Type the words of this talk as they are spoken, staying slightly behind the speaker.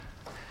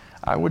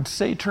I would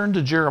say turn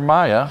to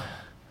Jeremiah.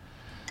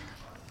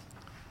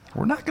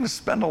 We're not going to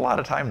spend a lot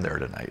of time there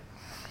tonight.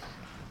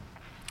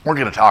 We're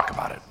going to talk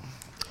about it.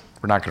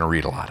 We're not going to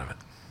read a lot of it.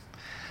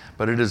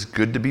 But it is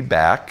good to be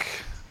back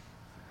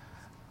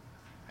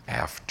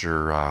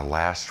after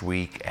last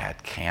week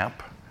at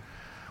camp,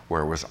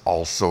 where it was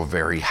also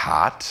very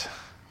hot.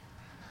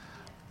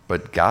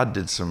 But God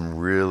did some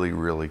really,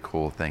 really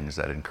cool things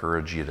that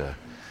encourage you to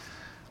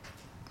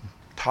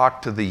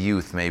talk to the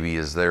youth maybe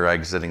as they're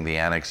exiting the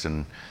annex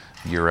and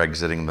you're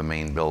exiting the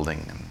main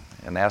building,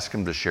 and ask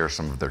them to share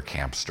some of their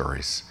camp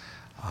stories.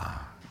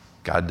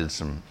 God did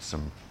some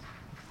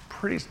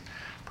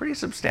pretty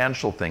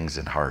substantial things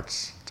in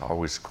Hearts. It's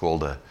always cool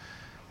to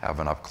have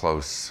an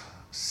up-close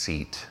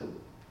seat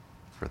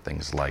for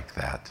things like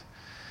that.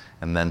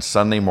 And then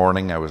Sunday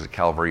morning, I was at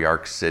Calvary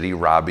Ark City.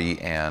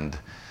 Robbie and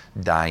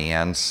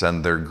Diane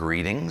send their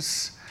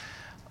greetings.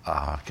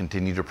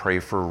 Continue to pray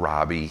for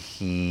Robbie.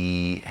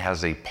 He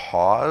has a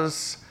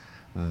pause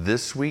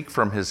this week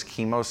from his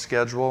chemo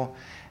schedule,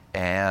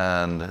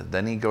 and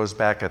then he goes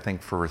back, I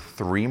think, for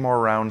 3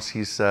 more rounds,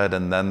 he said,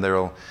 and then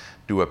they'll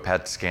do a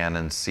PET scan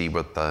and see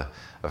what the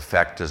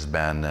effect has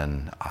been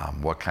and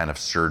what kind of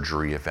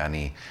surgery, if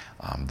any,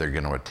 they're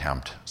going to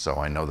attempt. So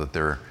I know that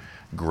they're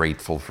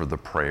grateful for the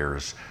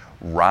prayers.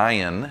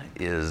 Ryan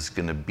is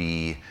going to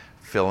be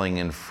filling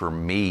in for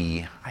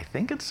me, I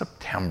think it's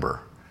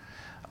September.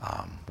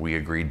 We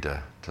agreed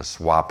to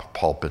swap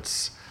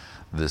pulpits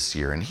this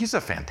year, and he's a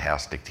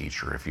fantastic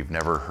teacher. If you've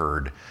never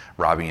heard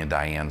Robbie and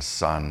Diane's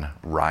son,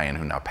 Ryan,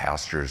 who now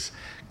pastors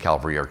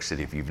Calvary Ark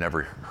City, if you've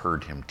never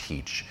heard him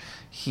teach,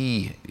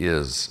 he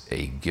is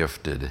a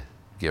gifted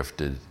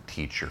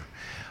teacher.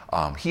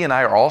 He and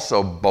I are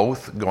also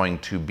both going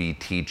to be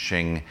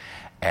teaching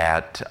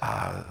at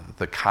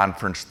the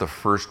conference the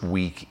first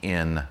week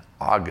in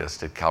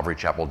August at Calvary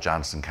Chapel,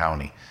 Johnson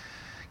County.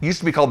 It used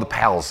to be called the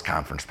PALS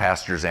Conference,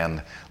 Pastors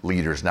and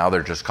Leaders. Now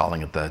they're just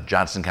calling it the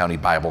Johnson County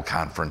Bible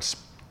Conference.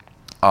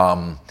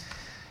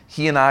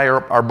 He and I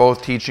are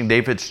both teaching.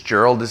 Dave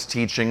Fitzgerald is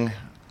teaching.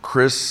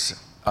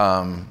 Chris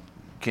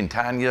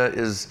Quintana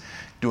is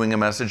doing a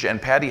message.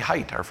 And Patty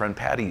Height, our friend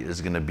Patty,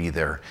 is going to be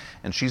there.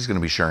 And she's going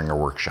to be sharing a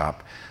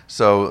workshop.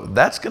 So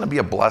that's going to be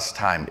a blessed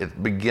time.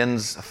 It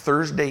begins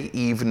Thursday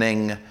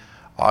evening,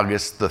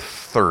 August the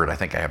 3rd. I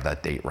think I have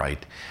that date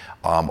right.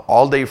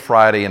 All day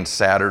Friday and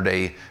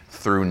Saturday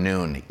through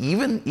noon.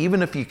 Even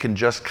if you can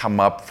just come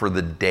up for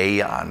the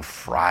day on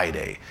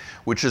Friday,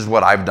 which is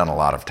what I've done a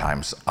lot of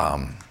times.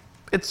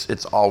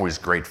 It's always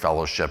great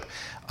fellowship.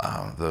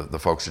 The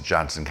folks at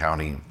Johnson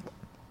County,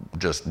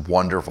 just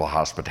wonderful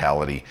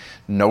hospitality,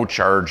 no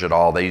charge at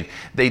all. They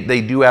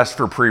do ask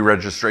for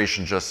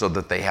pre-registration just so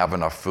that they have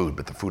enough food,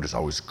 but the food is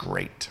always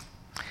great.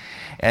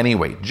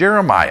 Anyway,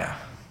 Jeremiah.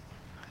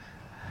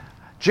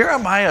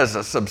 Jeremiah is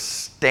a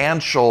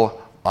substantial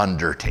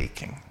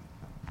undertaking.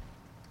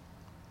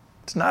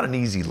 It's not an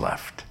easy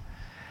lift.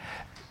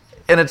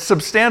 And it's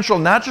substantial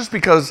not just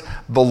because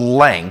the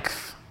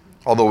length,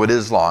 although it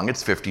is long,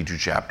 it's 52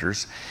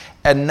 chapters,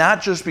 and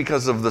not just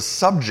because of the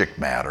subject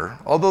matter,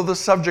 although the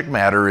subject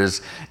matter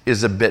is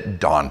a bit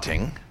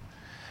daunting.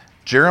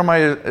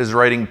 Jeremiah is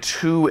writing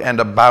to and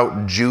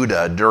about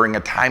Judah during a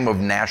time of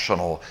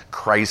national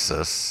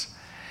crisis.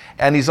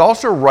 And he's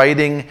also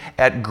writing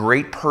at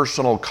great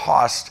personal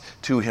cost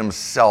to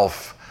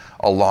himself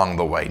along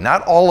the way.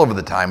 Not all of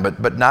the time,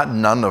 but not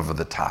none of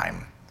the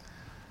time.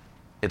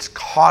 It's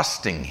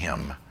costing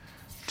him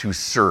to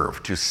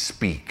serve, to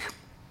speak,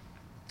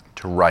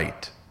 to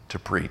write, to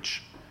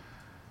preach.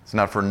 It's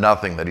not for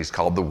nothing that he's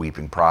called the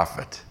weeping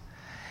prophet.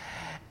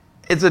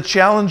 It's a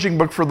challenging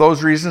book for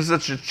those reasons.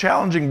 It's a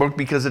challenging book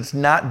because it's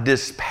not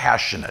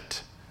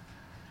dispassionate.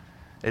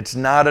 It's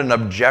not an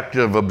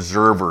objective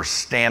observer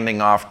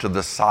standing off to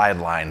the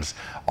sidelines,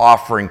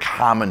 offering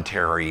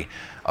commentary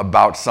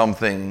about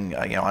something,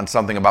 on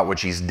something about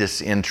which he's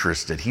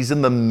disinterested. He's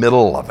in the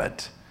middle of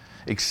it,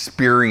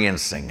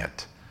 experiencing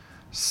it,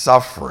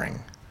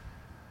 suffering,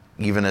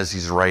 even as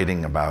he's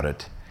writing about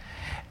it.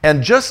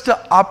 And just to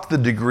up the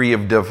degree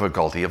of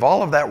difficulty, if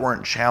all of that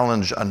weren't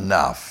challenge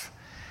enough,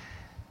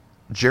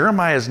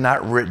 Jeremiah is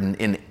not written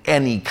in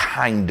any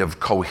kind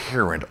of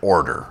coherent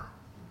order.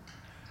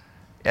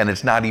 And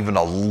it's not even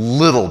a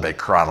little bit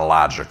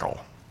chronological.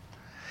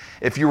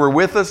 If you were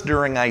with us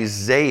during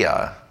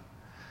Isaiah,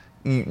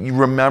 you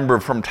remember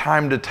from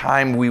time to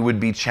time we would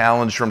be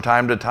challenged, from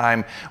time to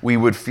time we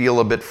would feel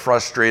a bit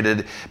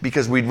frustrated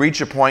because we'd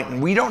reach a point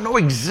and we don't know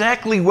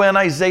exactly when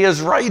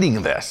Isaiah's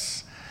writing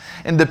this.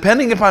 And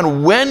depending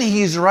upon when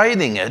he's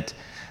writing it,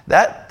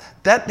 that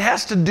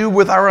has to do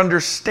with our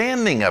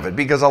understanding of it,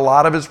 because a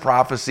lot of his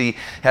prophecy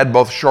had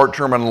both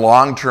short-term and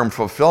long-term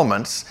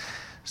fulfillments.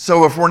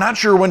 So if we're not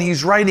sure when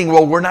he's writing,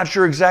 well, we're not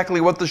sure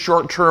exactly what the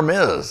short-term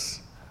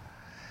is.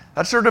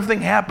 That sort of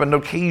thing happened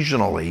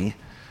occasionally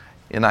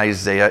in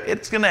Isaiah.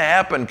 It's going to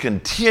happen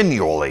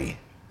continually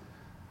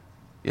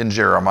in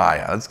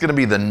Jeremiah. It's going to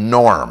be the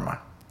norm.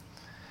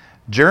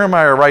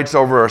 Jeremiah writes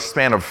over a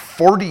span of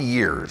 40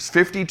 years,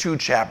 52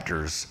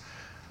 chapters,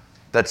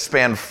 that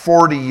span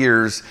 40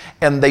 years,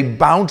 and they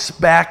bounce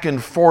back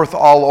and forth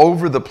all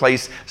over the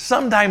place,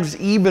 sometimes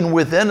even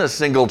within a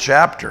single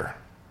chapter.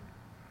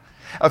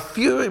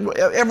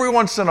 Every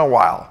once in a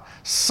while,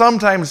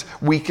 sometimes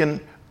we can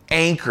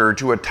anchor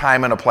to a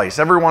time and a place.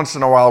 Every once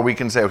in a while we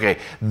can say, okay,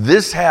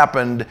 this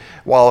happened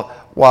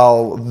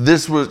while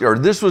this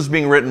was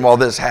being written while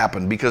this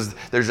happened, because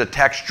there's a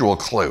textual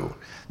clue.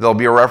 There'll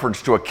be a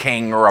reference to a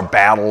king or a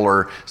battle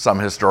or some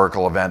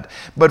historical event.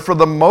 But for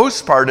the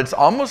most part, it's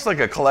almost like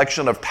a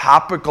collection of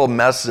topical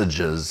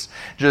messages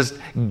just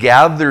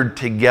gathered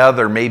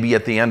together maybe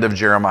at the end of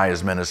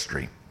Jeremiah's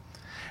ministry.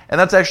 And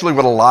that's actually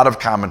what a lot of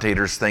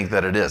commentators think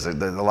that it is. A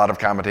lot of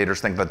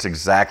commentators think that's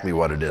exactly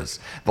what it is.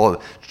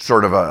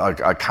 Sort of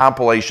a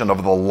compilation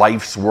of the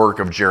life's work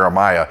of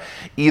Jeremiah,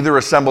 either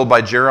assembled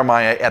by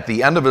Jeremiah at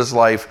the end of his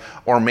life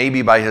or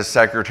maybe by his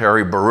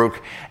secretary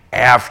Baruch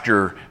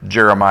after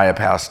Jeremiah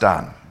passed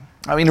on.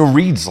 I mean, it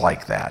reads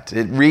like that.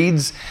 It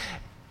reads,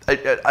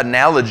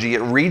 analogy,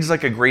 it reads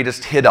like a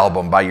greatest hit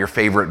album by your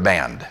favorite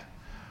band,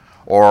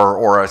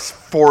 or a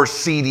 4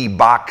 CD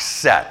box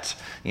set,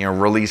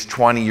 released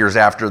 20 years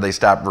after they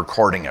stopped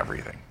recording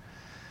everything.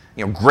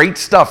 Great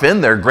stuff in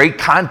there, great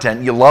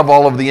content. You love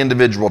all of the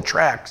individual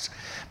tracks,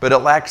 but it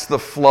lacks the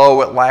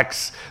flow, it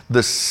lacks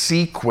the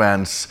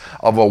sequence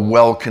of a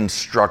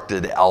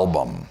well-constructed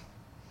album.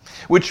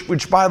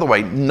 Which, by the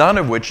way, none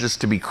of which is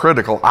to be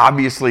critical.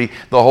 Obviously,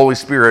 the Holy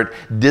Spirit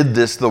did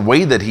this the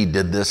way that he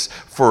did this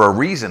for a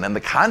reason, and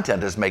the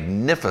content is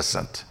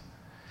magnificent.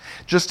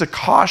 Just a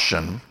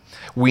caution,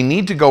 we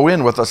need to go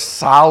in with a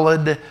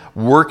solid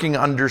working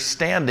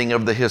understanding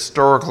of the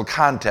historical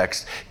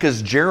context,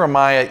 because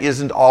Jeremiah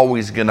isn't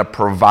always going to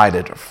provide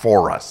it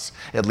for us,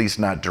 at least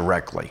not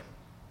directly.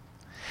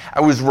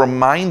 I was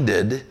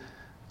reminded,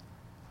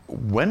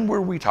 when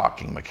were we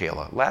talking,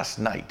 Michaela? Last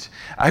night.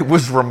 I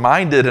was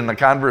reminded in a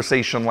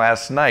conversation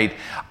last night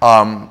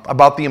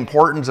about the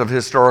importance of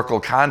historical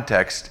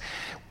context.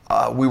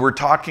 We were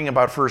talking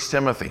about 1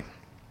 Timothy.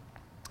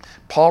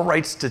 Paul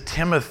writes to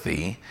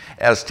Timothy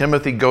as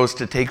Timothy goes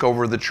to take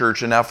over the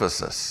church in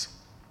Ephesus.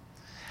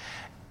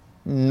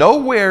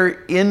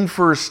 Nowhere in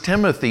 1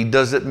 Timothy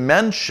does it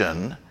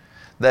mention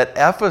that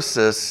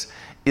Ephesus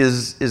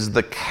is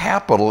the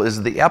capital,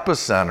 is the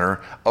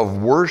epicenter of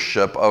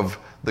worship of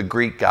the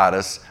Greek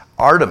goddess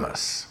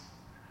Artemis.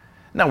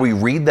 Now, we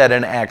read that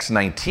in Acts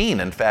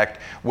 19. In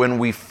fact, when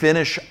we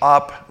finish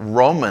up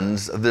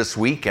Romans this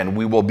weekend,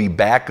 we will be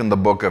back in the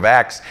book of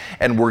Acts,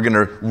 and we're going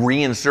to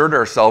reinsert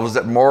ourselves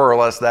at more or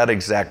less that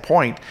exact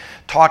point,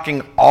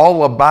 talking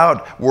all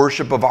about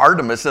worship of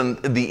Artemis and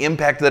the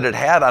impact that it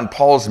had on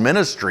Paul's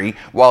ministry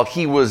while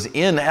he was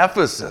in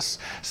Ephesus.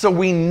 So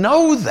we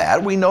know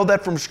that. We know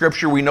that from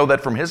Scripture. We know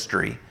that from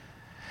history.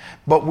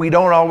 But we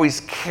don't always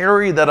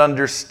carry that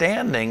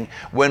understanding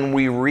when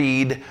we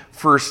read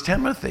 1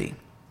 Timothy.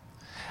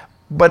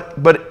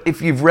 But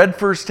if you've read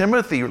 1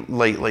 Timothy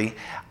lately,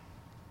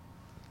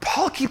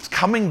 Paul keeps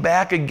coming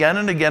back again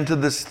and again to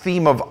this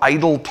theme of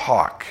idle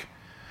talk.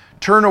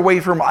 Turn away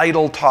from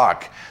idle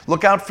talk.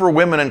 Look out for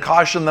women and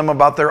caution them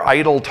about their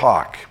idle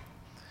talk.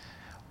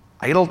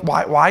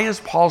 Why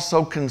is Paul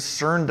so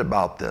concerned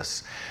about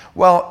this?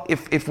 Well,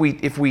 if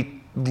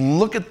we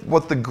look at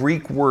what the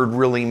Greek word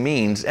really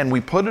means and we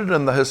put it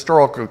in the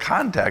historical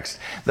context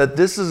that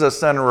this is a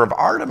center of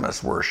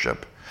Artemis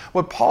worship,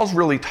 what Paul's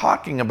really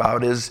talking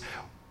about is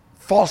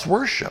false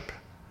worship.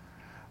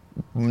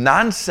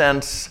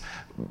 Nonsense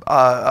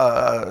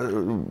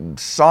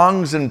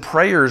songs and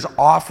prayers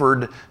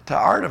offered to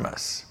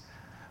Artemis.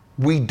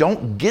 We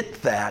don't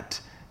get that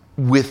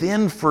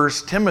within 1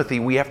 Timothy.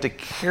 We have to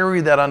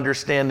carry that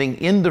understanding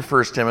into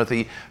 1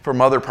 Timothy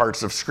from other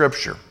parts of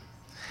Scripture.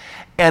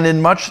 And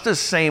in much the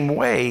same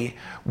way,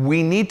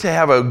 we need to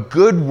have a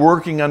good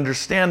working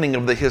understanding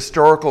of the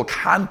historical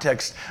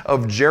context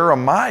of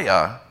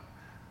Jeremiah,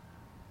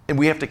 and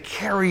we have to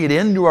carry it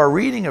into our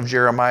reading of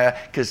Jeremiah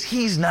because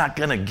he's not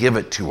going to give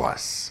it to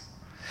us.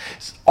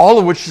 All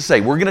of which to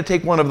say, we're going to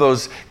take one of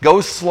those go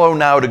slow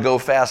now to go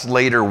fast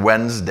later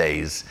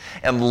Wednesdays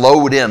and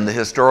load in the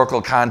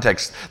historical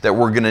context that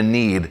we're going to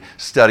need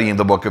studying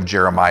the book of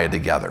Jeremiah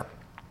together.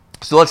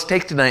 So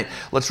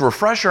let's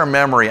refresh our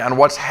memory on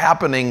what's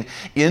happening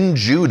in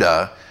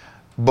Judah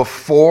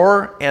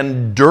before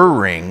and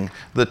during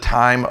the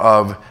time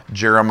of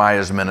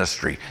Jeremiah's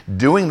ministry.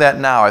 Doing that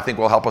now, I think,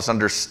 will help us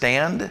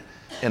understand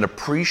and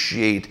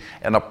appreciate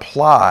and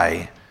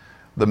apply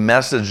the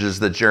messages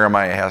that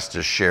Jeremiah has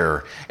to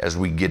share as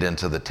we get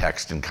into the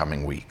text in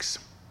coming weeks.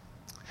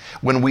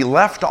 When we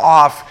left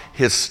off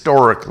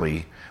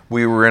historically,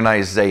 we were in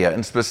Isaiah,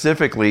 and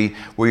specifically,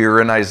 we were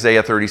in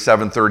Isaiah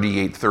 37,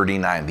 38,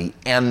 39, the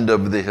end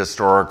of the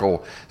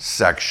historical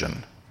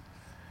section.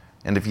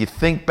 And if you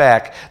think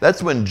back,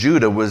 that's when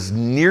Judah was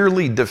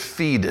nearly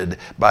defeated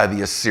by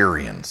the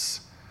Assyrians.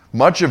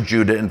 Much of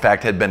Judah, in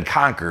fact, had been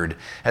conquered,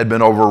 had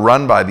been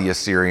overrun by the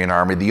Assyrian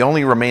army. The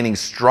only remaining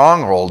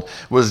stronghold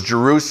was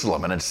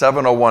Jerusalem. And in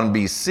 701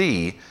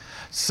 BC,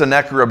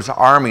 Sennacherib's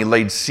army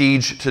laid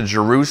siege to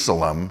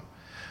Jerusalem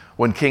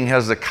when King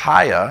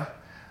Hezekiah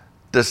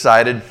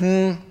decided,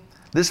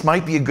 This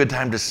might be a good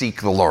time to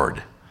seek the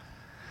Lord.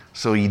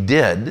 So he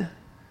did,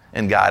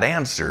 and God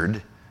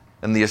answered,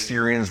 and the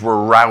Assyrians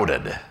were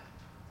routed.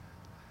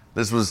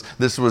 This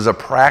was a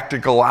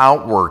practical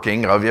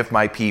outworking of, if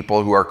my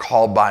people who are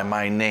called by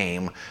my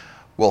name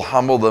will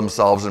humble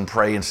themselves and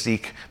pray and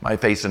seek my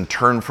face and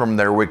turn from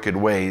their wicked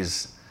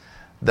ways,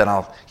 then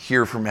I'll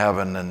hear from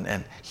heaven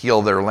and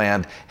heal their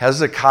land.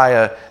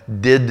 Hezekiah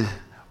did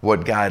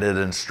what God had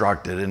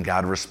instructed, and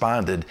God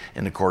responded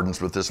in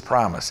accordance with his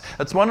promise.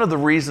 That's one of the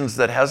reasons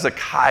that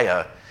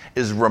Hezekiah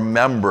is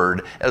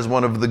remembered as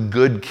one of the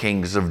good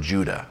kings of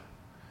Judah.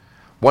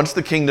 Once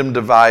the kingdom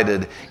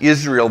divided,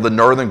 Israel, the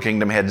northern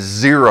kingdom, had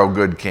 0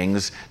 good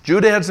kings.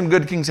 Judah had some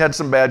good kings, had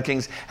some bad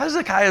kings.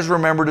 Hezekiah is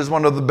remembered as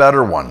one of the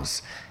better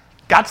ones.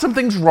 Got some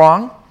things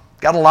wrong,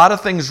 got a lot of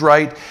things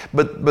right,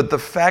 but the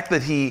fact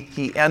that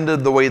he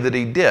ended the way that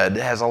he did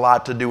has a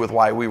lot to do with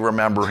why we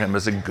remember him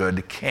as a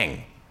good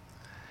king.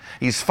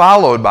 He's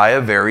followed by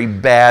a very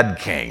bad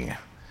king.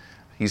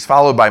 He's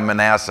followed by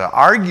Manasseh,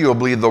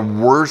 arguably the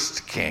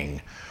worst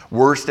king,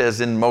 worst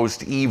as in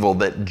most evil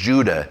that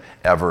Judah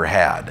ever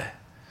had.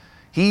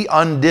 He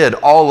undid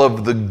all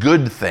of the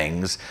good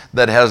things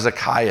that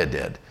Hezekiah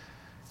did.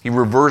 He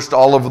reversed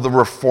all of the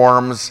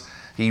reforms.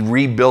 He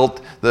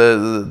rebuilt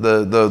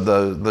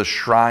the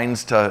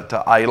shrines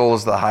to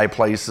idols, the high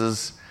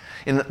places.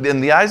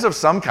 In the eyes of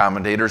some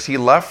commentators, he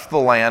left the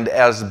land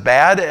as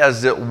bad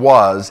as it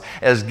was,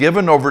 as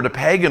given over to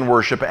pagan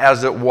worship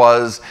as it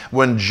was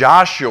when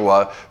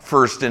Joshua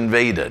first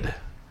invaded,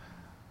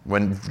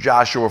 when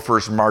Joshua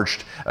first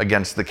marched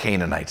against the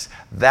Canaanites.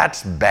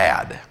 That's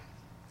bad.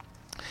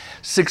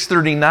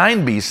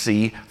 639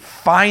 BC,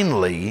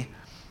 finally,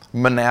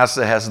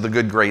 Manasseh has the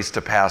good grace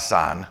to pass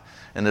on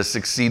and is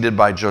succeeded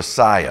by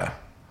Josiah.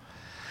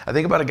 I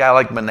think about a guy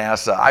like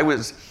Manasseh. I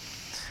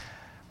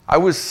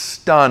was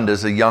stunned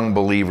as a young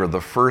believer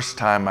the first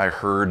time I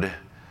heard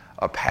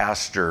a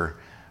pastor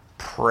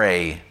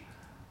pray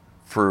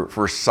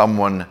for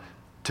someone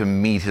to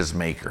meet his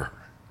maker.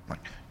 I'm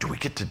like, do we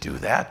get to do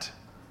that?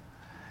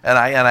 And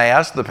I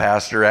asked the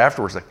pastor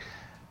afterwards, like,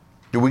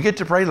 do we get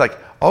to pray? Like,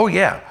 oh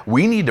yeah,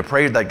 we need to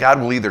pray that God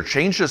will either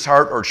change his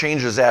heart or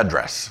change his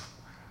address.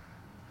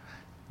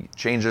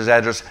 Change his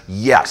address?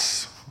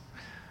 Yes.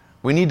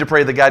 We need to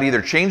pray that God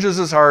either changes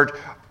his heart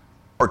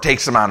or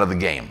takes him out of the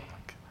game.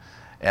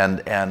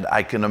 And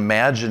I can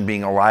imagine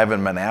being alive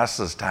in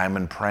Manasseh's time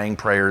and praying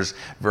prayers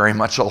very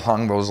much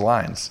along those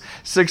lines.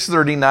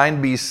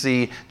 639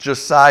 BC,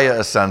 Josiah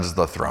ascends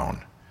the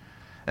throne.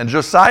 And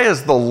Josiah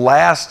is the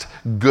last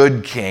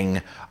good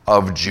king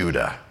of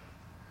Judah.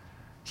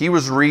 He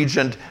was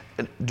regent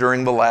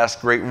during the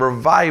last great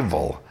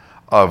revival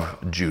of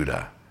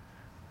Judah.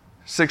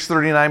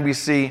 639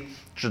 BC,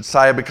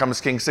 Josiah becomes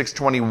king.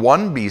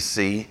 621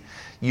 BC,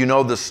 you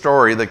know the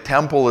story. The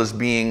temple is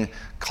being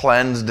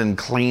cleansed and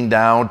cleaned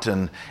out,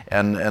 and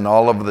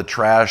all of the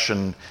trash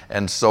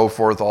and so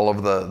forth, all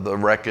of the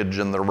wreckage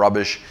and the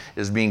rubbish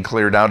is being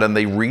cleared out, and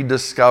they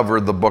rediscover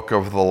the book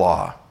of the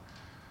law.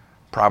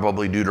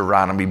 Probably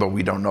Deuteronomy, but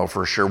we don't know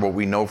for sure. What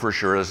we know for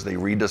sure is they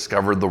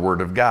rediscovered the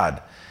Word of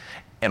God.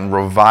 And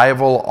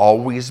revival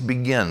always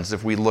begins.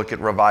 If we look at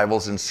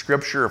revivals in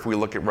Scripture, if we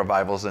look at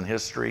revivals in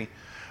history,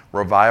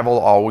 revival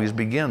always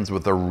begins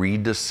with a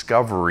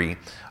rediscovery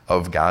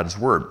of God's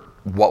Word.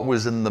 What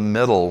was in the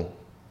middle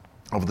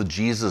of the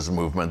Jesus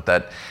movement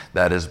that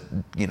has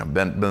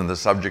been the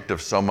subject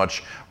of so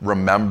much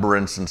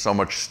remembrance and so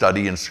much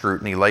study and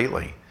scrutiny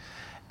lately?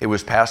 It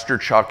was Pastor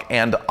Chuck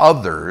and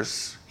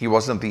others. He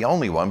wasn't the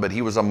only one, but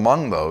he was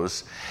among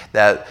those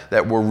that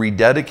were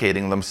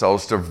rededicating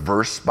themselves to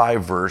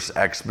verse-by-verse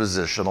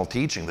expositional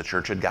teaching. The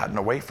church had gotten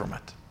away from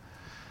it.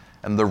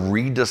 And the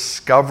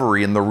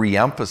rediscovery and the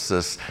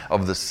reemphasis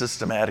of the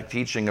systematic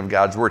teaching of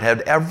God's Word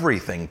had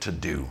everything to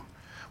do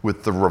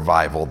with the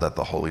revival that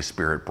the Holy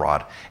Spirit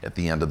brought at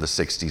the end of the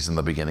 60s and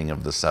the beginning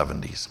of the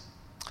 70s.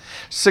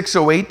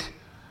 608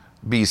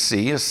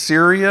 BC,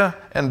 Assyria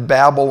and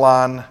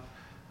Babylon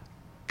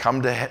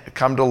come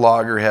to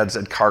loggerheads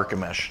at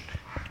Carchemish.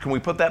 Can we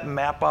put that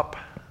map up?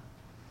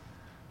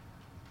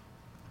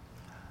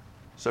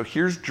 So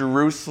here's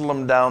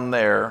Jerusalem down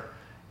there,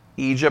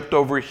 Egypt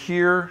over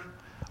here,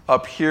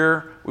 up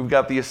here we've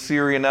got the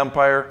Assyrian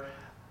Empire.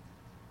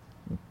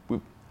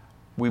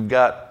 We've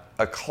got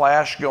a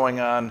clash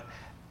going on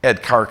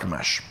at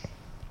Carchemish.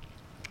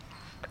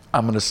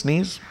 I'm going to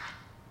sneeze.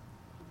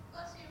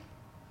 Bless you.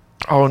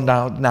 Oh,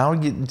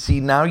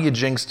 now you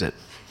jinxed it.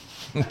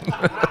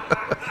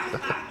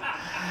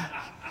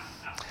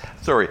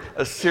 Sorry,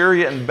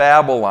 Assyria and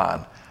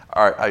Babylon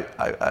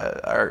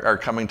are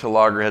coming to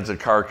loggerheads at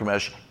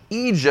Carchemish.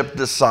 Egypt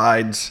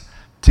decides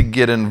to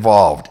get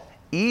involved.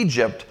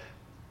 Egypt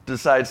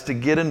decides to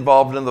get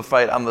involved in the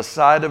fight on the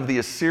side of the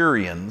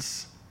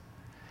Assyrians.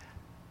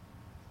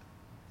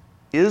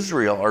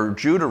 Israel, or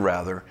Judah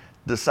rather,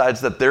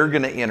 decides that they're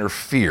going to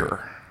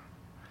interfere.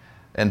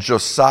 And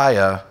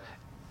Josiah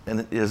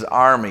and his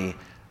army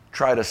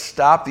try to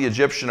stop the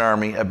Egyptian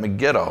army at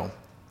Megiddo,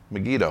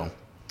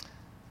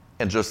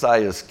 and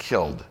Josiah is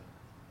killed.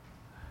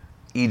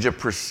 Egypt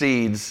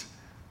proceeds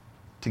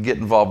to get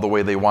involved the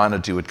way they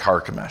wanted to at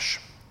Carchemish.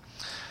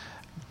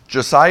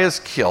 Josiah's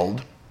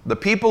killed. The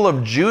people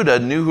of Judah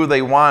knew who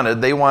they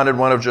wanted. They wanted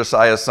one of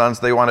Josiah's sons.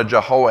 They wanted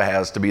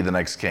Jehoahaz to be the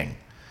next king.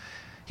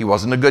 He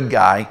wasn't a good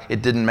guy.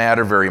 It didn't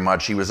matter very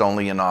much. He was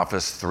only in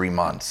office 3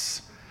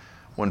 months.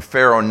 When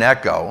Pharaoh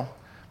Necho,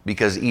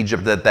 because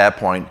Egypt at that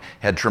point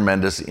had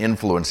tremendous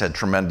influence, had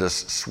tremendous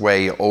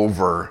sway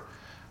over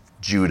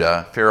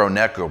Judah, Pharaoh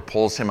Necho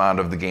pulls him out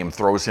of the game,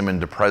 throws him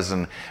into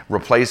prison,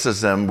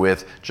 replaces him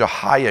with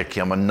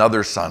Jehoiakim,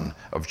 another son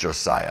of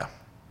Josiah.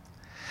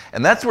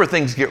 And that's where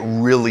things get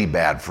really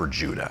bad for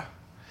Judah.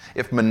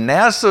 If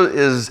Manasseh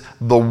is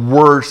the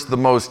worst, the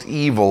most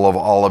evil of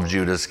all of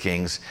Judah's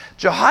kings,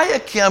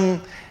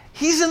 Jehoiakim,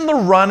 he's in the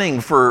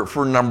running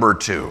for number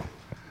 2.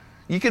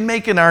 You can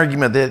make an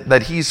argument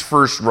that he's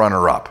first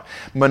runner-up.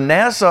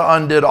 Manasseh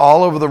undid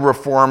all of the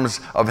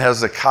reforms of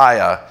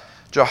Hezekiah.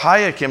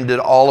 Jehoiakim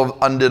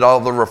undid all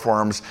the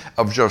reforms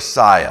of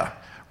Josiah,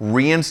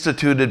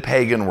 reinstituted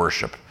pagan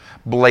worship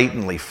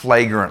blatantly,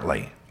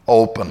 flagrantly,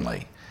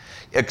 openly,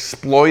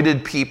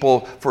 exploited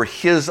people for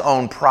his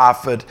own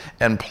profit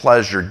and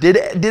pleasure, did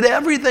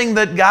everything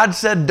that God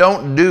said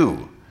don't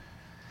do,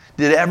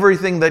 did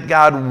everything that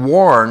God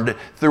warned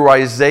through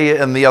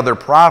Isaiah and the other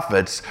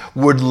prophets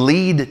would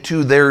lead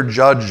to their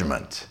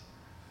judgment.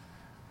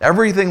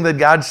 Everything that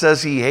God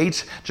says he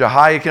hates,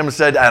 Jehoiakim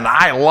said, and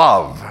I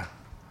love.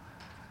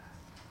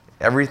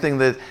 Everything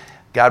that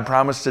God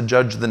promised to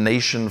judge the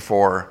nation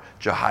for,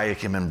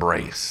 Jehoiakim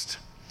embraced.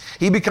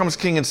 He becomes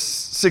king in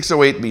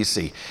 608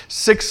 BC.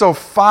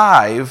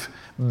 605,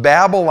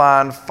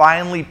 Babylon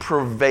finally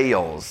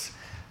prevails.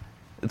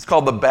 It's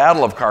called the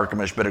Battle of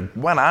Carchemish, but it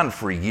went on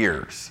for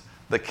years.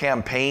 The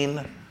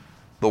campaign,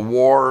 the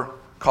war,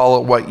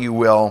 call it what you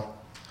will.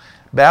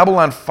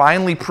 Babylon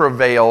finally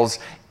prevails.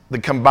 The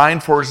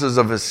combined forces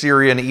of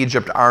Assyria and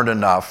Egypt aren't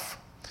enough.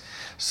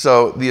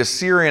 So the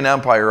Assyrian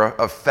Empire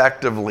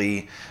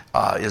effectively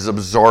is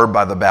absorbed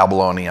by the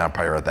Babylonian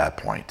Empire at that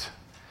point.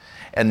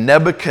 And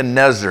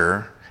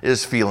Nebuchadnezzar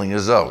is feeling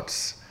his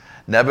oats.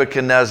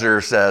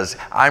 Nebuchadnezzar says,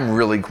 I'm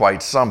really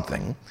quite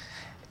something.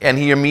 And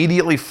he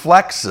immediately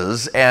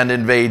flexes and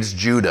invades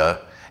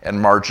Judah and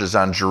marches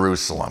on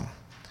Jerusalem.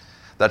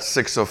 That's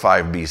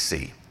 605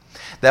 BC.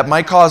 That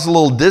might cause a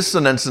little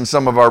dissonance in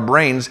some of our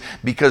brains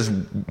because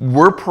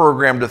we're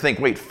programmed to think,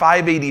 wait,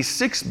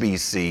 586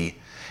 BC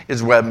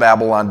is when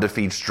Babylon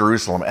defeats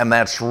Jerusalem. And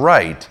that's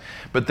right.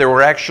 But there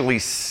were actually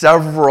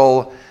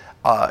several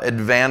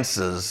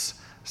advances,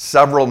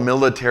 several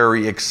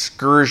military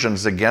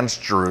excursions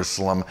against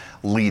Jerusalem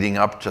leading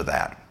up to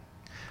that.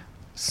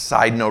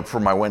 Side note for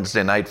my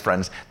Wednesday night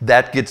friends,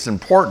 that gets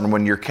important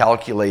when you're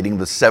calculating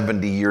the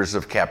 70 years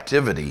of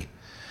captivity,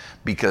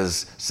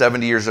 because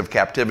 70 years of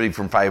captivity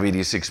from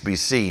 586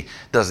 BC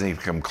doesn't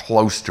even come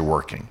close to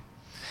working.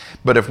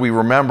 But if we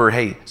remember,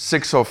 hey,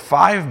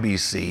 605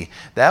 BC,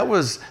 that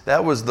was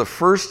the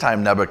first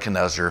time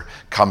Nebuchadnezzar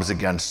comes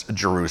against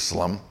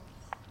Jerusalem,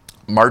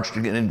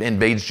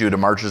 invades Judah,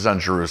 marches on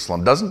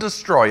Jerusalem, doesn't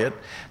destroy it,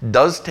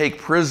 does take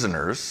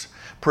prisoners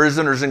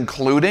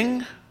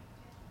including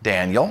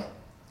Daniel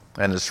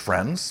and his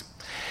friends.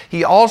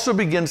 He also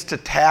begins to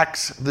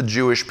tax the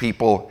Jewish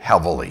people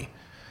heavily,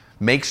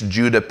 makes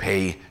Judah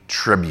pay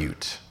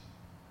tribute,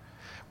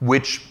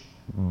 which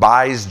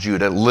buys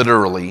Judah,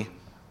 literally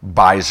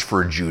buys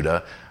for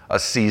Judah, a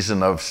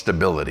season of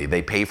stability.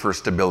 They pay for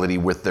stability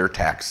with their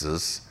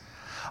taxes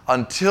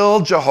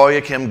until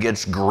Jehoiakim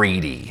gets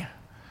greedy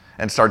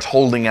and starts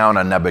holding out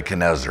on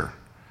Nebuchadnezzar.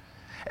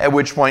 At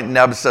which point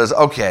Neb says,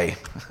 okay,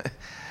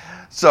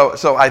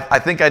 so I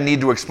think I need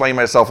to explain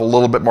myself a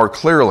little bit more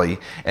clearly.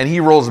 And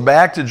he rolls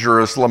back to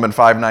Jerusalem in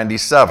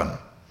 597,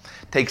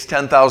 takes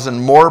 10,000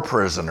 more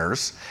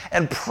prisoners,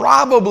 and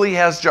probably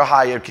has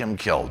Jehoiakim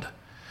killed.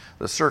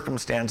 The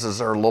circumstances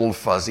are a little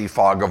fuzzy,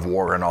 fog of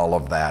war and all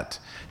of that.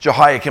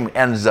 Jehoiakim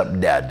ends up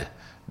dead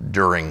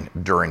during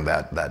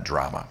that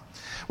drama.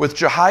 With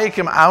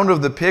Jehoiakim out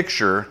of the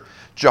picture,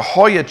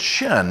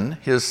 Jehoiachin,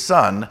 his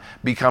son,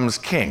 becomes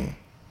king.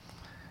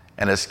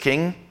 And as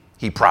king,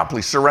 he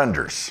promptly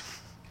surrenders.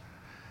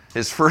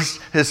 His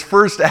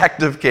first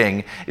act of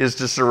king is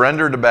to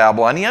surrender to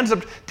Babylon. He ends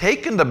up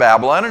taken to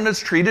Babylon and is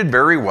treated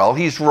very well.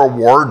 He's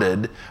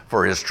rewarded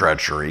for his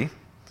treachery.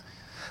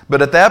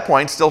 But at that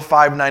point, still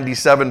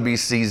 597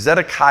 BC,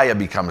 Zedekiah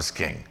becomes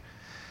king.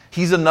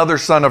 He's another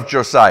son of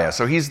Josiah.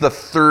 So he's the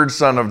third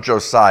son of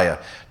Josiah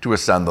to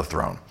ascend the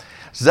throne.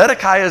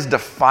 Zedekiah's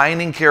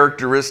defining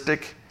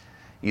characteristic,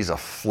 he's a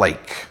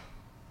flake.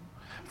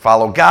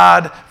 Follow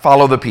God,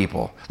 follow the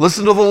people.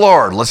 Listen to the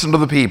Lord, listen to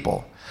the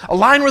people.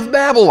 Align with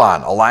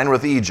Babylon, align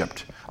with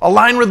Egypt.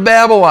 Align with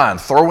Babylon,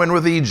 throw in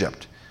with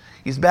Egypt.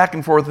 He's back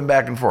and forth and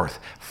back and forth.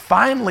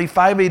 Finally,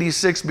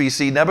 586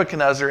 BC,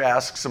 Nebuchadnezzar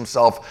asks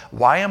himself,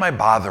 why am I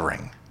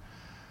bothering?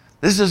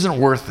 This isn't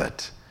worth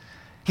it.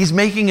 He's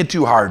making it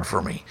too hard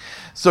for me.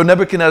 So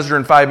Nebuchadnezzar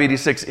in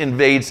 586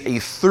 invades a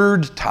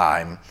third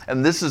time,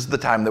 and this is the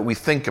time that we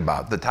think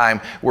about, the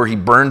time where he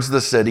burns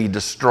the city,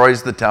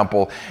 destroys the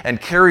temple,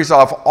 and carries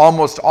off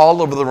almost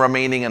all of the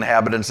remaining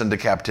inhabitants into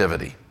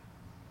captivity.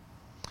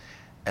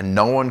 and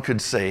no one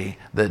could say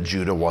that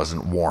Judah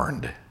wasn't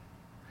warned.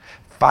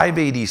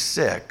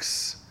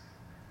 586,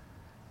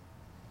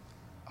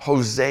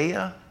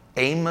 Hosea,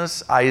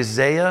 Amos,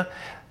 Isaiah,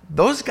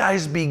 those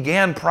guys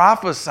began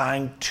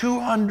prophesying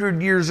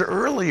 200 years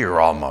earlier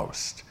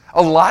almost.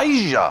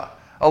 Elisha,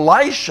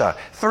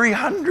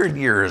 300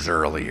 years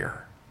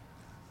earlier.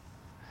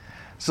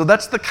 So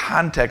that's the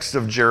context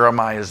of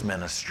Jeremiah's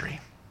ministry.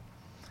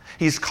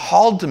 He's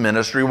called to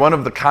ministry. One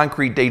of the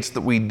concrete dates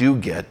that we do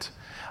get,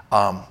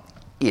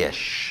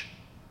 ish.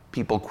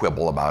 People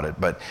quibble about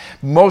it, but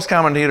most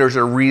commentators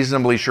are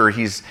reasonably sure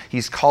he's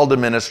called to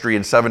ministry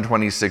in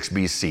 726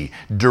 BC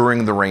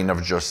during the reign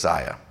of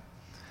Josiah.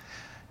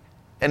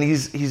 And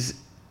he's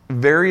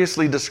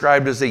variously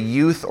described as a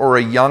youth or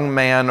a young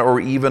man or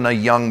even a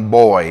young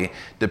boy,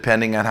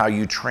 depending on how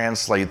you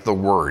translate the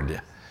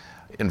word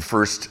in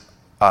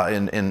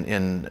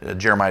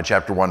Jeremiah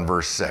chapter 1,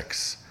 verse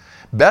 6.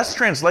 Best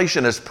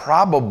translation is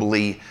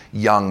probably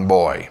young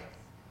boy.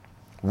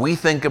 We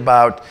think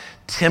about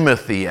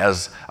Timothy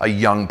as a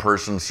young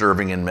person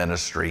serving in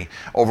ministry,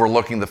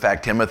 overlooking the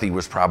fact Timothy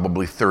was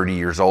probably 30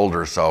 years old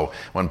or so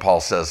when Paul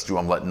says to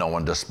him, let no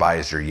one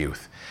despise your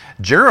youth.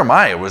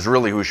 Jeremiah was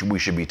really who we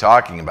should be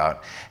talking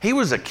about. He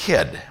was a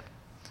kid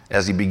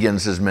as he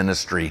begins his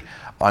ministry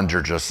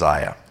under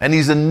Josiah. And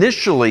he's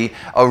initially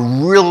a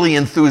really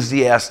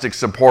enthusiastic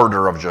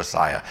supporter of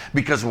Josiah,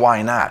 because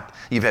why not?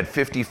 You've had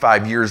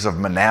 55 years of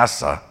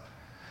Manasseh,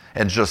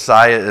 and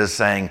Josiah is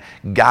saying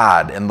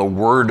God and the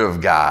Word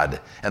of God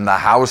and the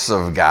house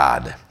of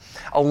God.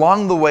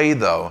 Along the way,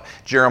 though,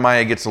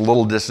 Jeremiah gets a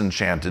little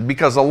disenchanted,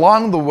 because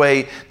along the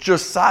way,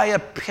 Josiah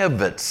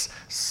pivots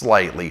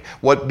slightly.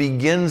 What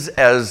begins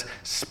as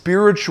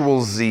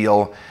spiritual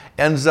zeal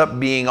ends up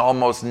being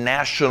almost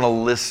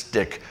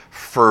nationalistic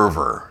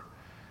fervor.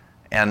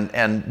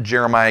 And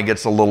Jeremiah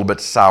gets a little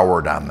bit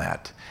soured on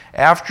that.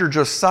 After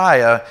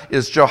Josiah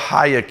is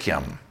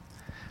Jehoiakim.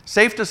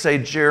 Safe to say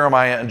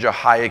Jeremiah and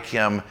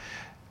Jehoiakim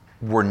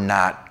were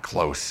not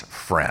close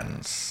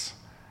friends.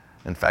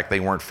 In fact, they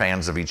weren't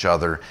fans of each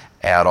other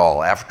at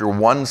all. After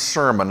one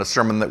sermon, a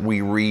sermon that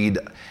we read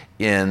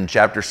in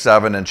chapter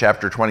 7 and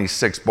chapter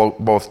 26,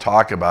 both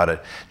talk about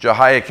it,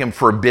 Jehoiakim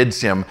forbids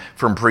him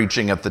from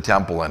preaching at the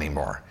temple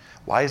anymore.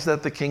 Why is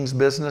that the king's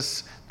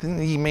business?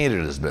 He made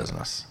it his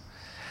business.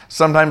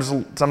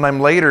 Sometime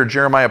later,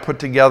 Jeremiah put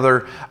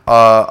together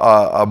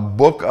a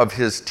book of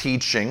his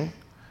teaching.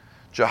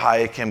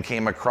 Jehoiakim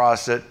came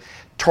across it,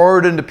 tore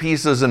it into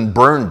pieces, and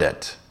burned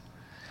it.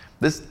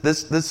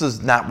 This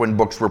is not when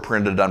books were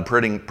printed on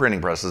printing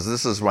presses.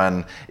 This is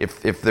when,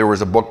 if there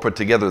was a book put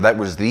together, that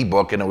was the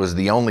book and it was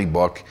the only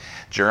book.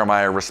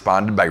 Jeremiah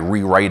responded by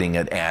rewriting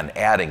it and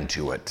adding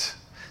to it.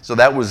 So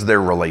that was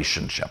their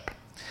relationship.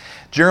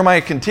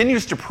 Jeremiah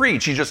continues to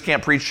preach. He just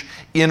can't preach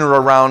in or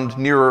around,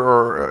 near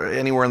or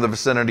anywhere in the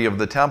vicinity of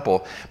the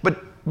temple.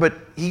 But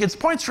he gets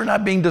points for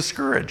not being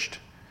discouraged.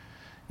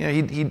 You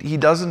know, he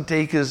doesn't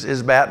take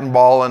his bat and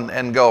ball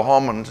and go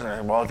home and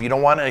say, well, if you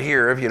don't want to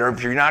hear, if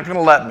you're not going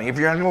to let me, if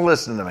you're not going to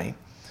listen to me.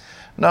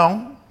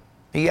 No,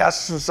 he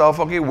asks himself,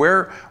 okay,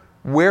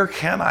 where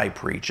can I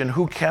preach and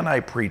who can I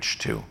preach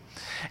to?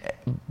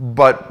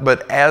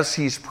 But as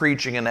he's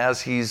preaching and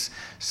as he's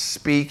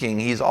speaking,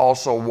 he's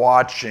also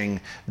watching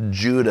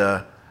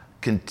Judah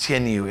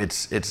continue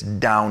its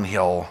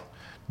downhill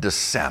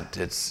descent,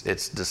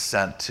 its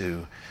descent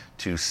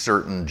to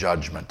certain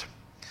judgment.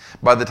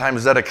 By the time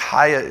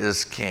Zedekiah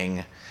is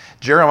king,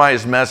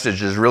 Jeremiah's message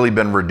has really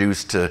been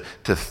reduced to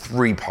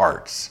three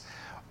parts.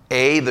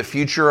 A, the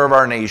future of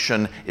our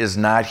nation is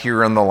not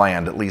here in the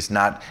land, at least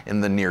not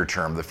in the near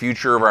term. The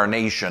future of our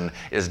nation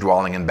is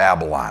dwelling in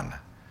Babylon.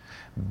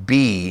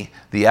 B,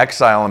 the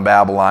exile in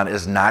Babylon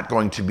is not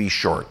going to be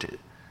short.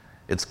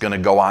 It's going to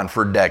go on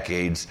for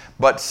decades.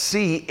 But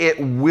C, it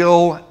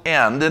will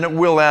end, and it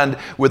will end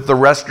with the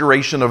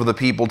restoration of the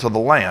people to the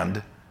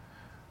land.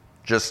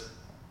 Just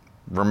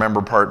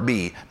remember part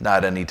B,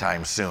 not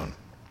anytime soon.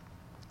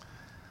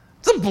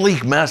 It's a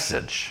bleak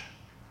message.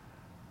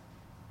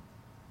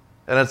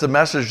 And it's a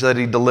message that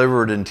he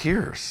delivered in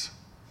tears.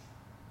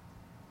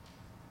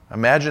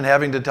 Imagine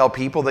having to tell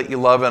people that you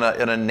love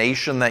in a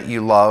nation that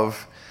you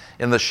love,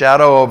 in the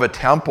shadow of a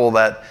temple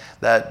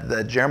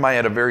that Jeremiah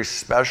had a very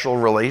special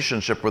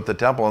relationship with the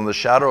temple. In the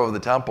shadow of the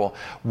temple,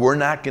 we're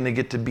not going to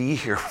get to be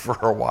here for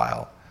a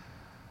while.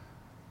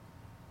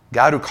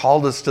 God who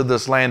called us to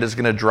this land is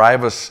going to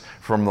drive us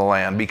from the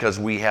land because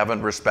we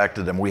haven't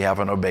respected him, we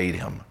haven't obeyed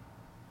him.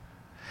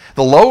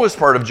 The lowest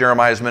part of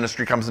Jeremiah's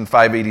ministry comes in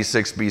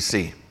 586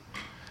 BC.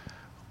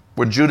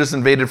 When Judas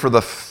invaded for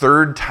the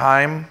third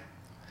time,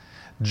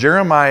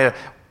 Jeremiah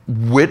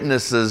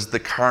witnesses the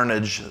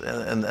carnage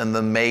and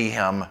the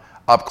mayhem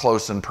up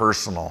close and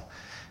personal.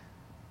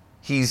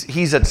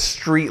 He's at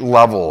street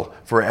level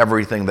for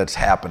everything that's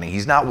happening.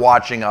 He's not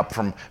watching up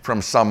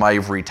from some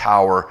ivory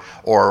tower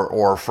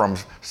or from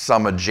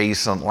some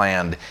adjacent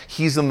land.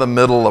 He's in the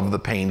middle of the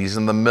pain. He's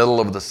in the middle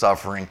of the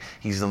suffering.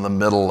 He's in the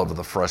middle of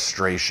the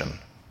frustration.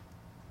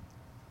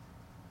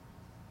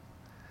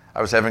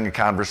 I was having a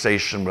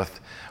conversation with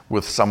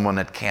with someone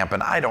at camp,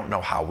 and I don't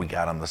know how we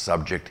got on the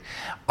subject,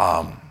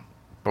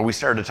 but we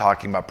started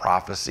talking about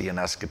prophecy and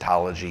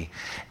eschatology.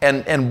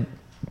 And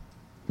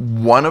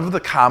one of the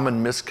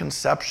common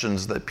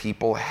misconceptions that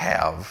people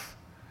have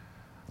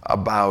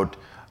about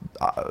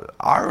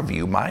our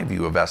view, my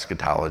view of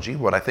eschatology,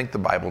 what I think the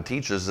Bible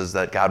teaches is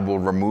that God will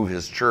remove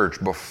his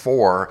church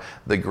before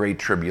the Great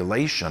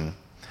Tribulation.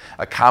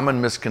 A common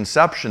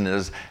misconception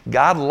is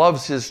God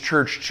loves his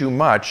church too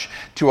much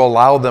to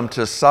allow them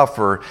to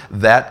suffer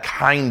that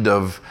kind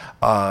of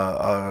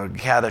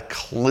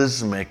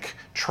cataclysmic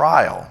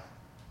trial.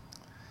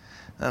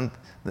 And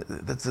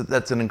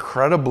that's an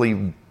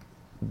incredibly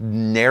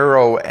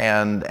narrow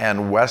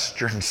and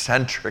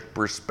Western-centric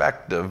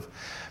perspective,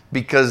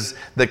 because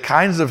the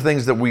kinds of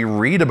things that we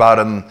read about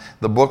in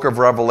the book of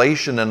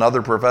Revelation and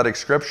other prophetic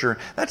scripture,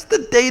 that's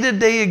the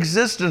day-to-day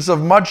existence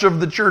of much of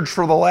the church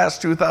for the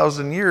last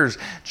 2,000 years.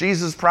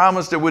 Jesus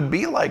promised it would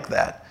be like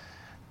that.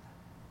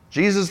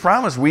 Jesus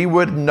promised we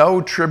would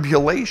know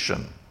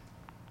tribulation.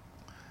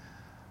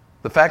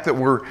 The fact that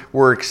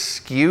we're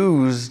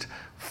excused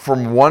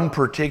from one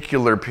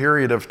particular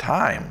period of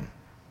time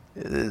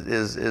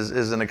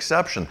is an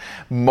exception.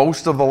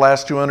 Most of the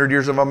last 200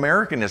 years of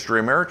American history,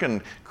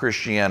 American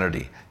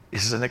Christianity,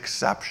 is an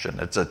exception.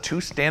 It's a 2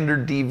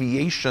 standard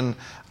deviation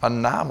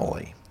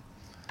anomaly.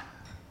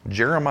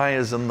 Jeremiah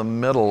is in the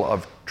middle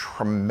of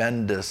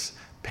tremendous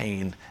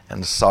pain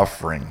and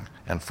suffering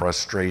and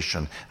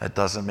frustration. That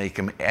doesn't make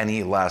him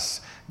any less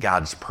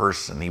God's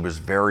person. He was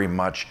very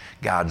much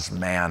God's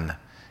man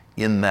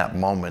in that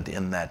moment,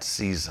 in that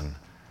season.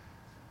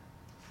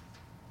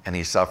 And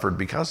he suffered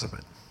because of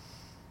it.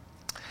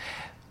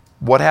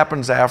 What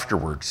happens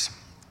afterwards?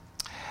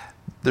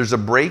 There's a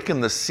break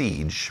in the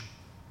siege,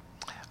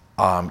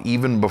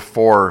 even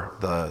before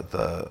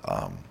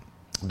the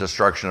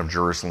destruction of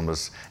Jerusalem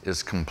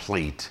is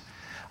complete.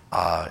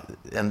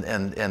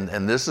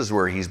 And this is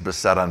where he's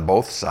beset on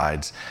both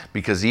sides,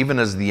 because even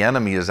as the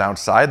enemy is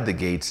outside the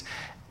gates,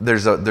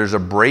 there's a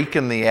break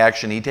in the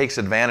action. He takes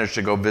advantage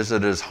to go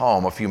visit his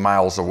home a few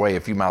miles away,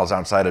 a few miles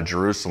outside of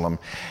Jerusalem.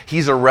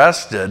 He's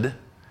arrested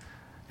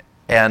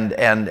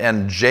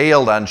and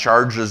jailed on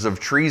charges of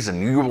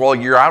treason.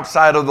 You're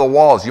outside of the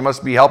walls. You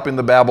must be helping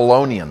the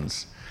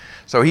Babylonians.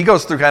 So he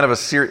goes through kind of a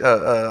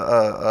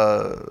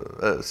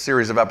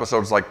series of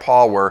episodes like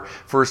Paul, where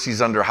first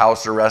he's under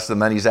house arrest and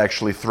then he's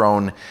actually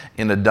thrown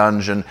in a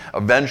dungeon.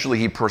 Eventually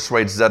he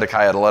persuades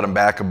Zedekiah to let him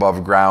back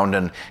above ground,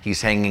 and he's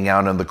hanging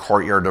out in the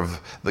courtyard of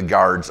the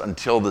guards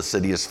until the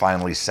city is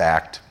finally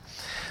sacked.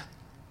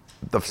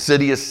 The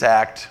city is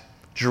sacked.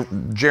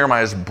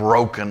 Jeremiah is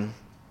broken.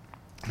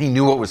 He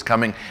knew what was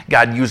coming.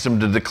 God used him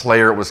to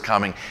declare it was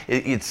coming.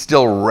 It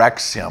still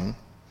wrecks him.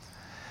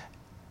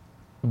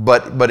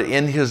 But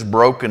in his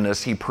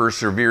brokenness, he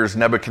perseveres.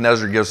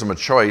 Nebuchadnezzar gives him a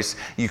choice.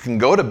 You can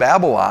go to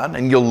Babylon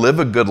and you'll live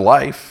a good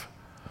life,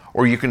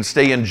 or you can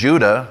stay in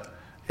Judah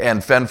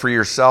and fend for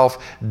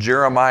yourself.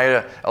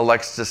 Jeremiah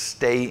elects to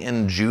stay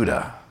in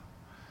Judah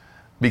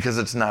because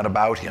it's not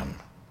about him.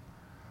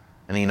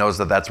 And he knows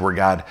that that's where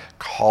God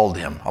called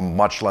him, a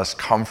much less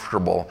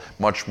comfortable,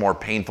 much more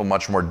painful,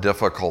 much more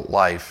difficult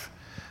life,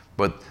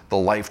 but the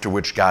life to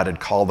which God had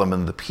called him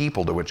and the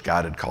people to which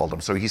God had called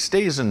him. So he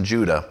stays in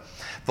Judah.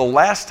 The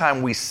last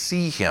time we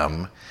see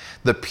him,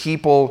 the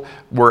people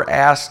were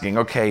asking,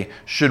 okay,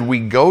 should we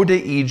go to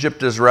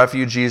Egypt as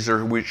refugees,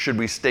 or should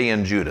we stay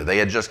in Judah? They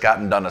had just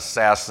gotten done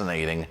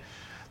assassinating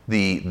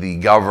the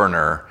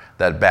governor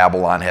that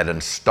Babylon had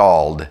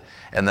installed.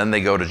 And then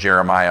they go to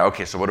Jeremiah,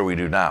 okay, so what do we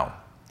do now?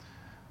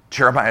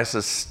 Jeremiah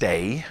says,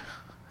 stay,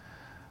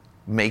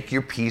 make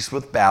your peace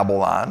with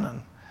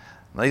Babylon.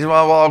 And he says,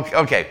 well,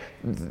 okay,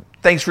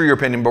 thanks for your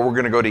opinion, but we're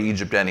going to go to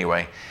Egypt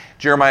anyway.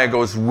 Jeremiah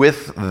goes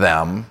with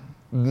them,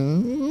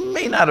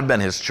 may not have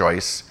been his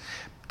choice,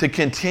 to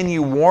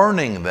continue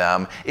warning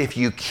them, if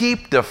you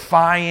keep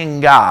defying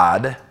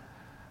God,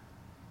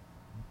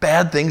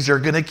 bad things are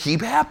going to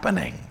keep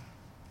happening.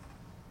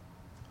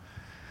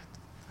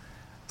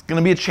 It's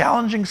going to be a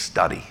challenging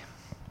study,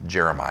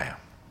 Jeremiah.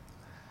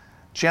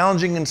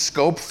 Challenging in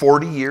scope,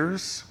 40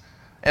 years,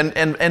 and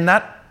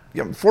not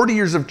 40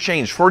 years of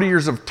change, 40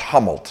 years of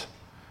tumult,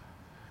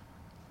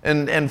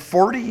 and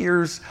 40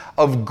 years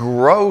of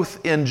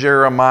growth in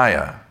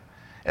Jeremiah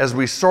as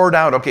we sort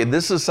out, okay,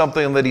 this is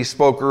something that he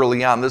spoke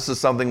early on, this is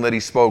something that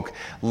he spoke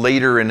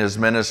later in his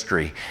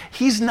ministry.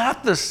 He's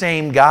not the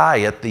same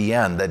guy at the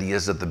end that he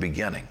is at the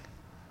beginning.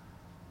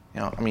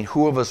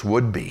 Who of us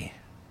would be?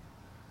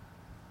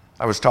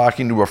 I was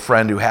talking to a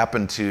friend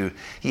who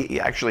he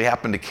actually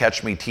happened to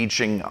catch me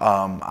teaching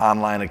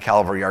online at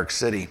Calvary Ark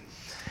City.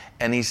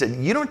 And he said,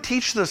 you don't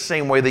teach the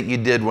same way that you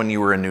did when you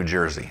were in New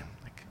Jersey.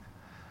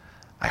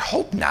 I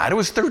hope not. It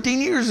was 13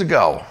 years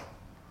ago.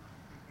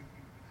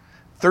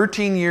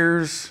 13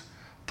 years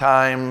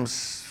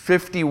times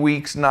 50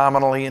 weeks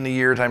nominally in a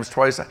year times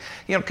twice.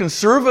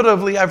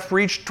 Conservatively, I've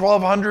preached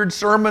 1,200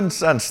 sermons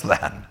since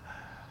then.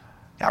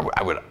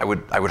 I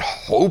would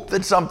hope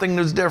that something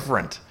is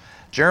different.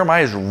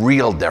 Jeremiah is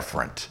real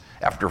different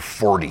after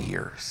 40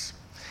 years.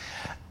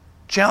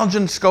 Challenge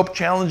in scope,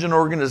 challenge in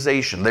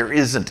organization. There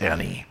isn't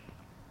any.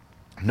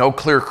 No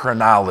clear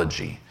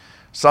chronology.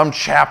 Some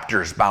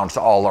chapters bounce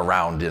all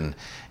around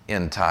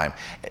in time.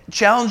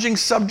 Challenging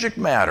subject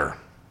matter.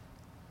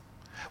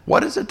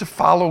 What is it to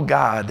follow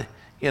God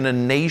in a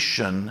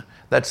nation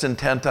that's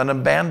intent on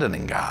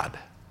abandoning God?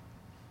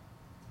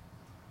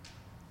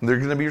 There are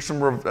going to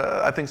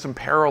be some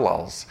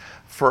parallels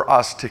for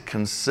us to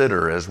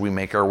consider as we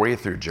make our way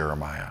through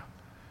Jeremiah.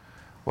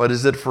 What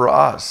is it for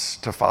us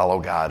to follow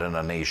God in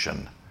a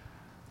nation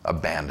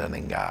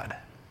abandoning God?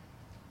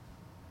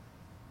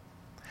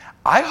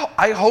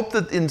 I hope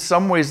that in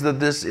some ways that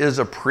this is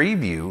a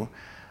preview.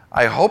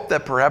 I hope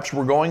that perhaps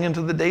we're going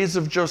into the days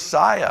of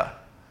Josiah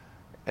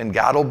and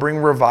God will bring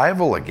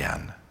revival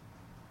again.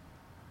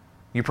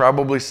 You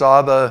probably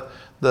saw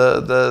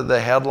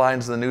the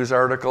headlines, the news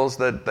articles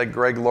that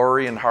Greg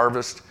Laurie and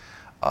Harvest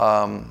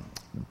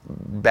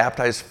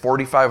baptized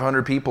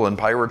 4,500 people in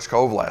Pirates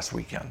Cove last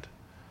weekend.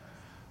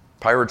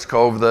 Pirates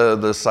Cove,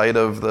 the site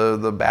of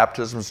the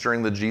baptisms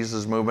during the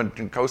Jesus movement,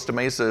 and Costa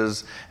Mesa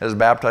has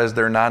baptized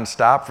there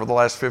nonstop for the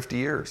last 50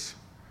 years.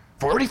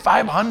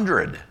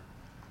 4,500.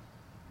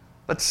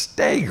 That's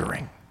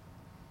staggering.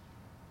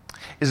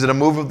 Is it a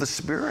move of the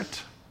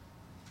Spirit?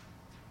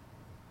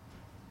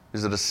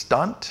 Is it a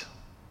stunt?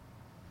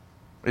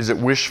 Is it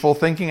wishful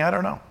thinking? I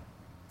don't know.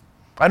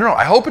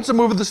 I hope it's a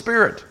move of the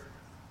Spirit.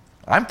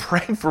 I'm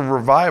praying for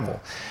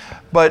revival.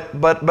 But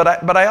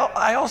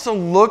I also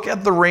look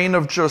at the reign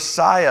of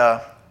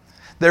Josiah.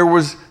 There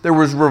was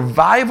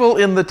revival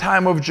in the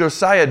time of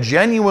Josiah,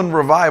 genuine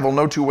revival,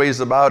 no two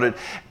ways about it.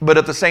 But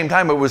at the same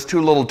time, it was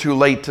too little too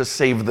late to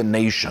save the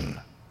nation.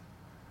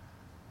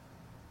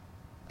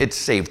 It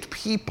saved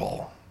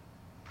people.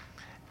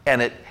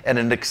 And it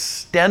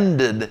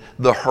extended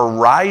the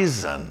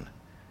horizon.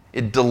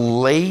 It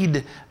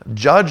delayed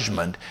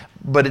judgment,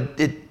 but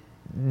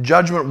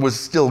judgment was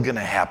still going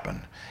to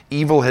happen.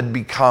 Evil had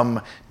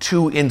become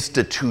too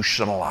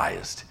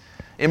institutionalized.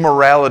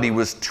 Immorality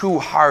was too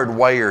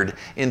hardwired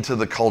into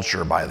the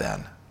culture by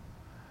then.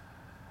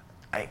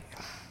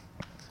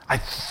 I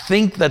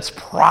think that's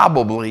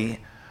probably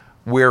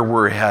where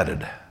we're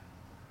headed.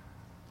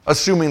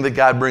 Assuming that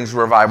God brings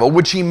revival,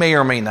 which he may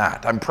or may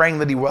not. I'm praying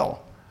that he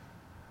will.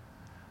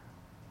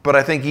 But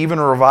I think even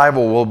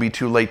revival will be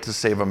too late to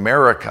save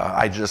America.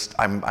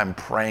 I'm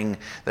praying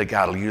that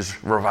God will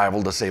use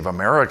revival to save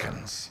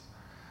Americans.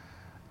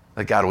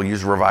 That God will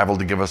use revival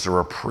to give us a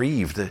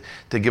reprieve,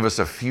 to give us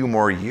a few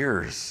more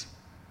years.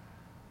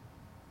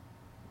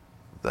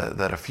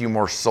 That a few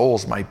more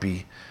souls might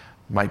be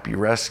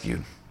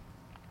rescued.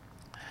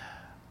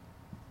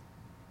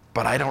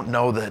 But I don't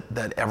know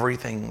that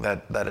everything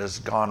that has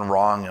gone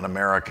wrong in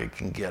America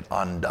can get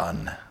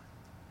undone,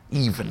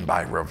 even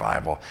by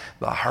revival.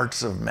 The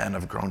hearts of men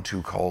have grown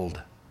too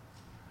cold.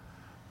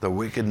 The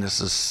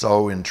wickedness is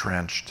so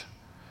entrenched.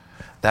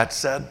 That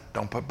said,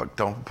 don't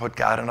put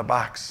God in a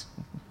box.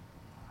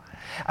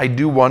 I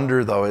do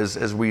wonder, though,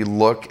 as we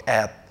look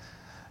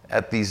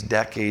at these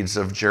decades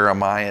of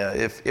Jeremiah,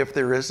 if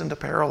there isn't a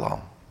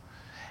parallel.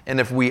 And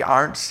if we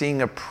aren't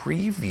seeing a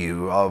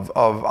preview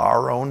of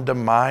our own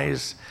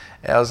demise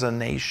as a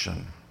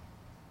nation.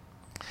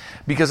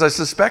 Because I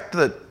suspect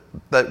that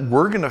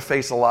we're going to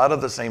face a lot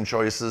of the same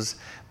choices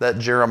that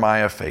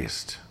Jeremiah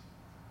faced,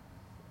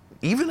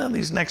 even in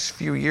these next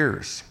few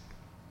years.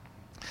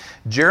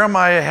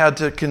 Jeremiah had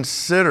to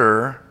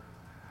consider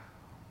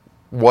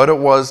what it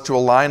was to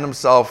align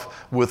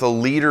himself with a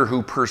leader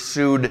who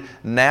pursued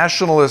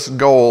nationalist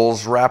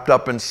goals wrapped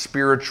up in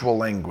spiritual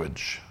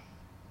language.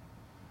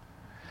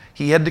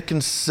 He had to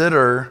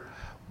consider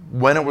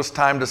when it was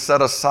time to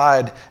set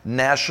aside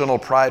national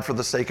pride for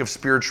the sake of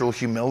spiritual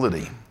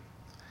humility.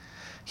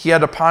 He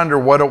had to ponder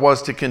what it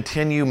was to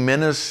continue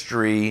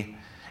ministry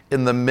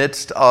in the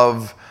midst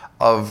of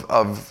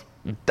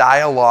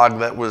dialogue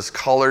that was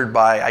colored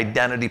by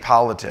identity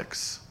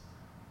politics.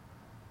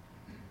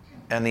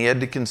 And he had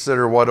to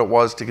consider what it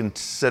was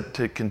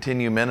to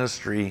continue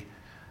ministry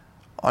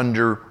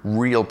under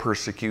real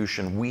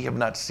persecution. We have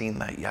not seen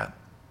that yet.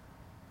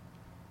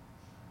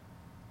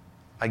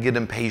 I get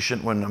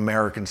impatient when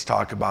Americans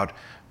talk about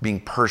being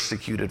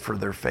persecuted for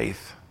their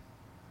faith.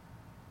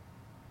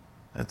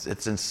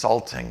 It's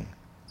insulting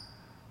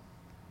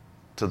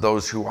to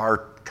those who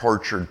are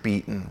tortured,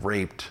 beaten,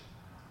 raped,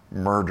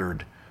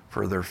 murdered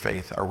for their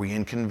faith. Are we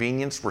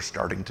inconvenienced? We're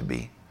starting to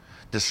be.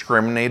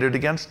 Discriminated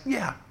against?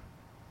 Yeah.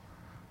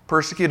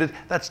 Persecuted?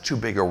 That's too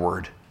big a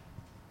word.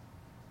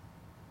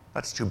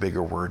 That's too big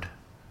a word.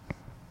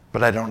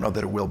 But I don't know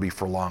that it will be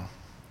for long.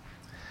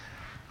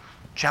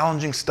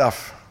 Challenging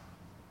stuff.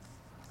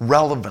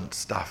 Relevant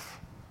stuff.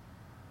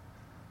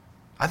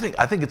 I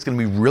think it's going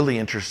to be really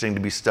interesting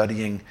to be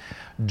studying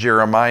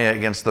Jeremiah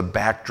against the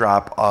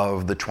backdrop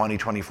of the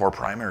 2024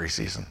 primary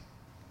season.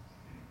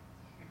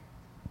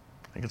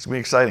 I think it's going to be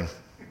exciting.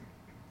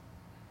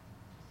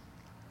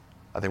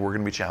 I think we're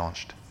going to be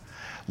challenged.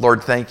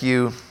 Lord, thank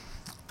you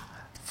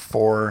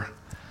for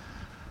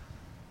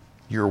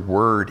your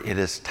word. It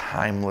is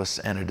timeless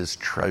and it is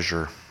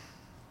treasure.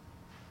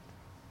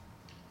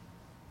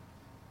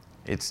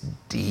 It's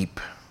deep,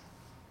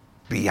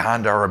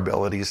 beyond our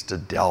abilities to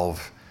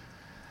delve,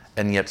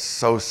 and yet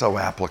so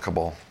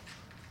applicable,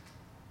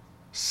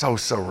 so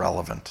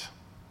relevant.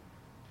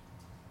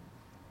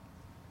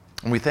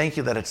 And we thank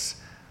you that it's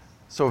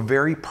so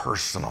very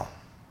personal.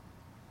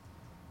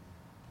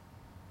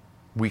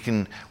 We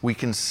can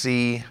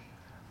see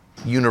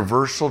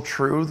universal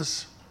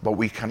truths, but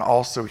we can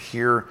also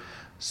hear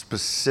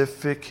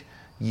specific,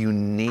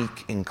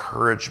 unique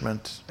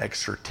encouragement,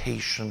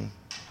 exhortation.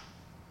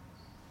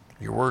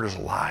 Your word is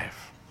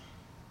alive.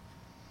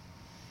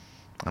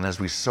 And as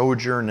we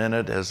sojourn in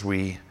it, as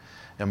we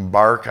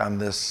embark on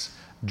this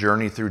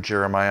journey through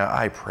Jeremiah,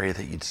 I pray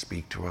that you'd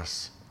speak to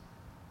us.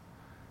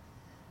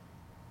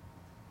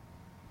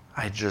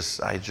 I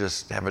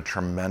just have a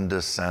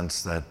tremendous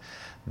sense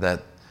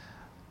that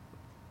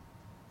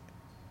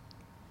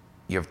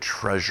you have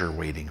treasure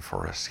waiting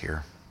for us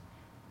here.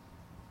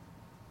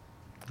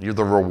 You're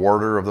the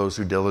rewarder of those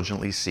who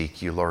diligently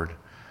seek you, Lord.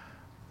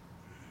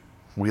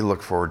 We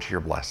look forward to your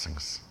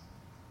blessings.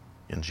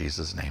 In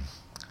Jesus' name,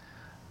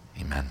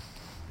 amen.